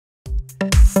Here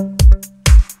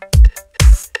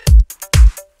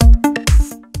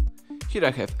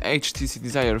I have HTC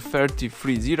Desire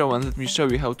 3030 and let me show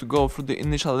you how to go through the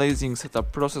initializing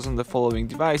setup process on the following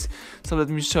device. So let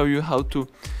me show you how to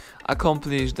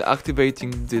accomplish the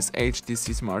activating this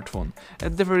HTC smartphone.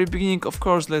 At the very beginning, of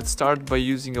course, let's start by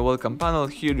using a welcome panel.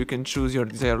 Here you can choose your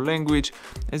desired language.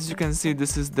 As you can see,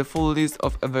 this is the full list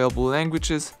of available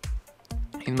languages.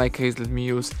 In my case, let me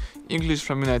use English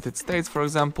from United States, for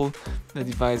example. The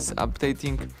device is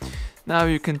updating. Now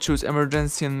you can choose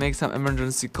emergency and make some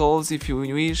emergency calls if you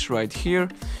wish right here.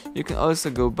 You can also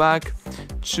go back,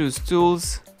 choose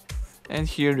tools, and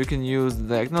here you can use the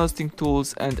diagnostic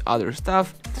tools and other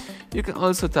stuff. You can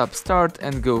also tap start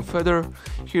and go further.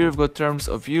 Here you've got terms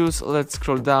of use. Let's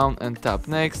scroll down and tap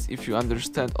next if you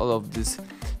understand all of these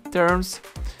terms.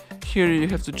 Here you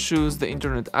have to choose the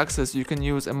internet access. You can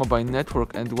use a mobile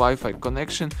network and Wi-Fi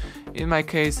connection. In my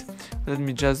case, let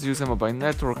me just use a mobile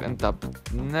network and tap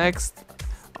next.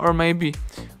 Or maybe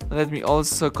let me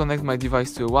also connect my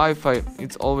device to a Wi-Fi.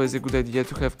 It's always a good idea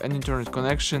to have an internet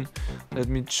connection. Let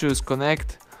me choose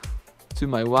connect to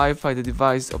my Wi-Fi. The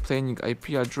device is obtaining IP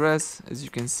address, as you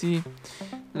can see.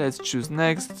 Let's choose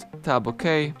next, tap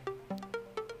OK.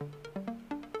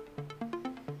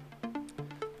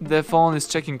 The phone is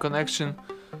checking connection.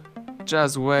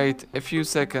 Just wait a few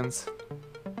seconds.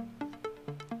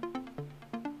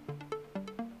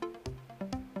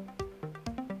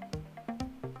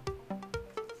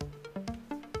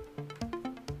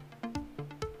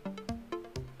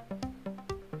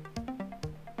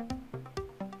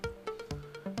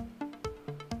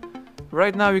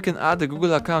 Right now you can add a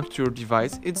Google account to your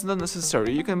device. It's not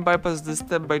necessary. You can bypass this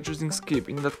step by choosing skip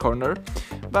in that corner.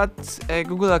 But a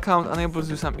Google account enables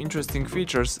you some interesting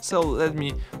features, so let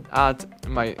me add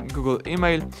my Google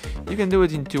email. You can do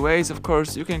it in two ways, of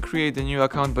course. You can create a new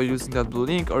account by using that blue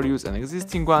link or use an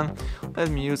existing one. Let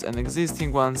me use an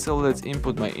existing one, so let's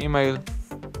input my email.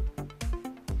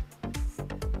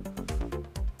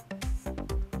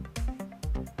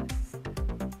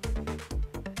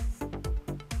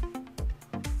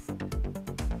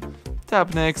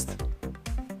 Tap next.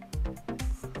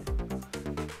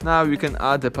 Now you can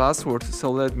add a password, so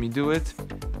let me do it.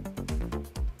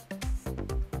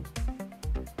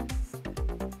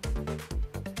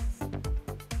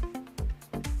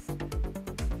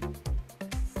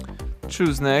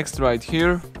 Choose next right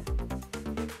here.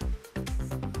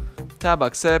 Tap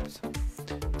accept.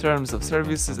 Terms of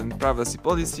services and privacy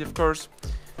policy, of course.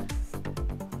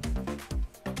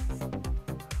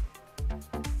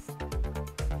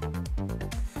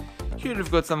 Here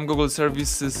you've got some Google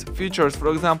services features.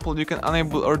 For example, you can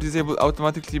enable or disable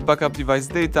automatically backup device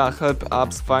data, help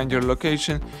apps find your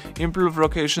location, improve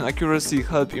location accuracy,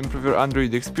 help improve your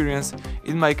Android experience.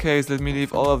 In my case, let me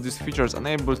leave all of these features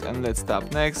enabled and let's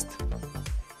tap next.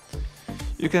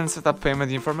 You can set up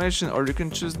payment information or you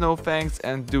can choose no thanks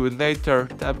and do it later.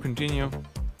 Tap continue.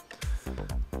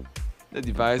 The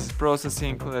device is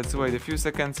processing. Let's wait a few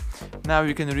seconds. Now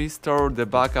you can restore the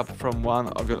backup from one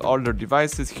of your older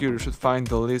devices. Here you should find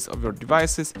the list of your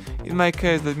devices. In my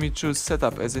case, let me choose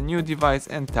setup as a new device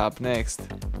and tap next.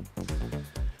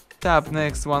 Tap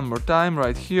next one more time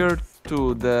right here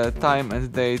to the time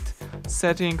and date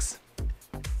settings.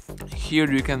 Here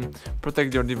you can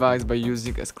protect your device by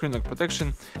using a screen lock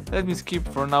protection. Let me skip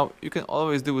for now. You can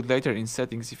always do it later in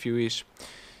settings if you wish.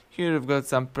 Here you've got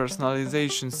some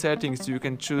personalization settings. You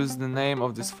can choose the name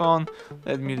of this phone.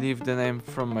 Let me leave the name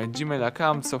from my Gmail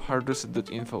account, so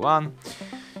HardReset.Info 1.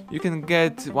 You can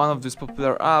get one of these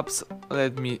popular apps.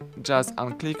 Let me just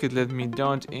unclick it. Let me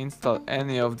don't install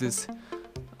any of this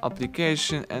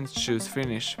application and choose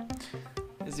finish.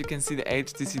 As you can see, the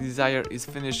HTC Desire is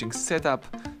finishing setup.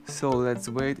 So let's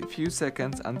wait a few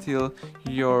seconds until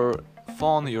your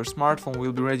smartphone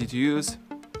will be ready to use.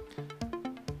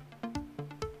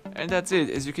 And that's it.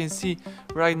 As you can see,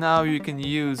 right now you can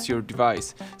use your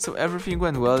device. So everything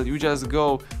went well. You just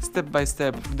go step by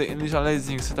step through the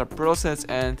initializing setup process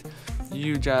and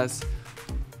you just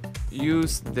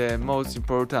use the most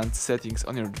important settings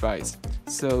on your device.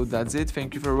 So that's it.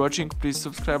 Thank you for watching. Please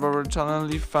subscribe our channel,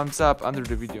 leave thumbs up under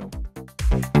the video.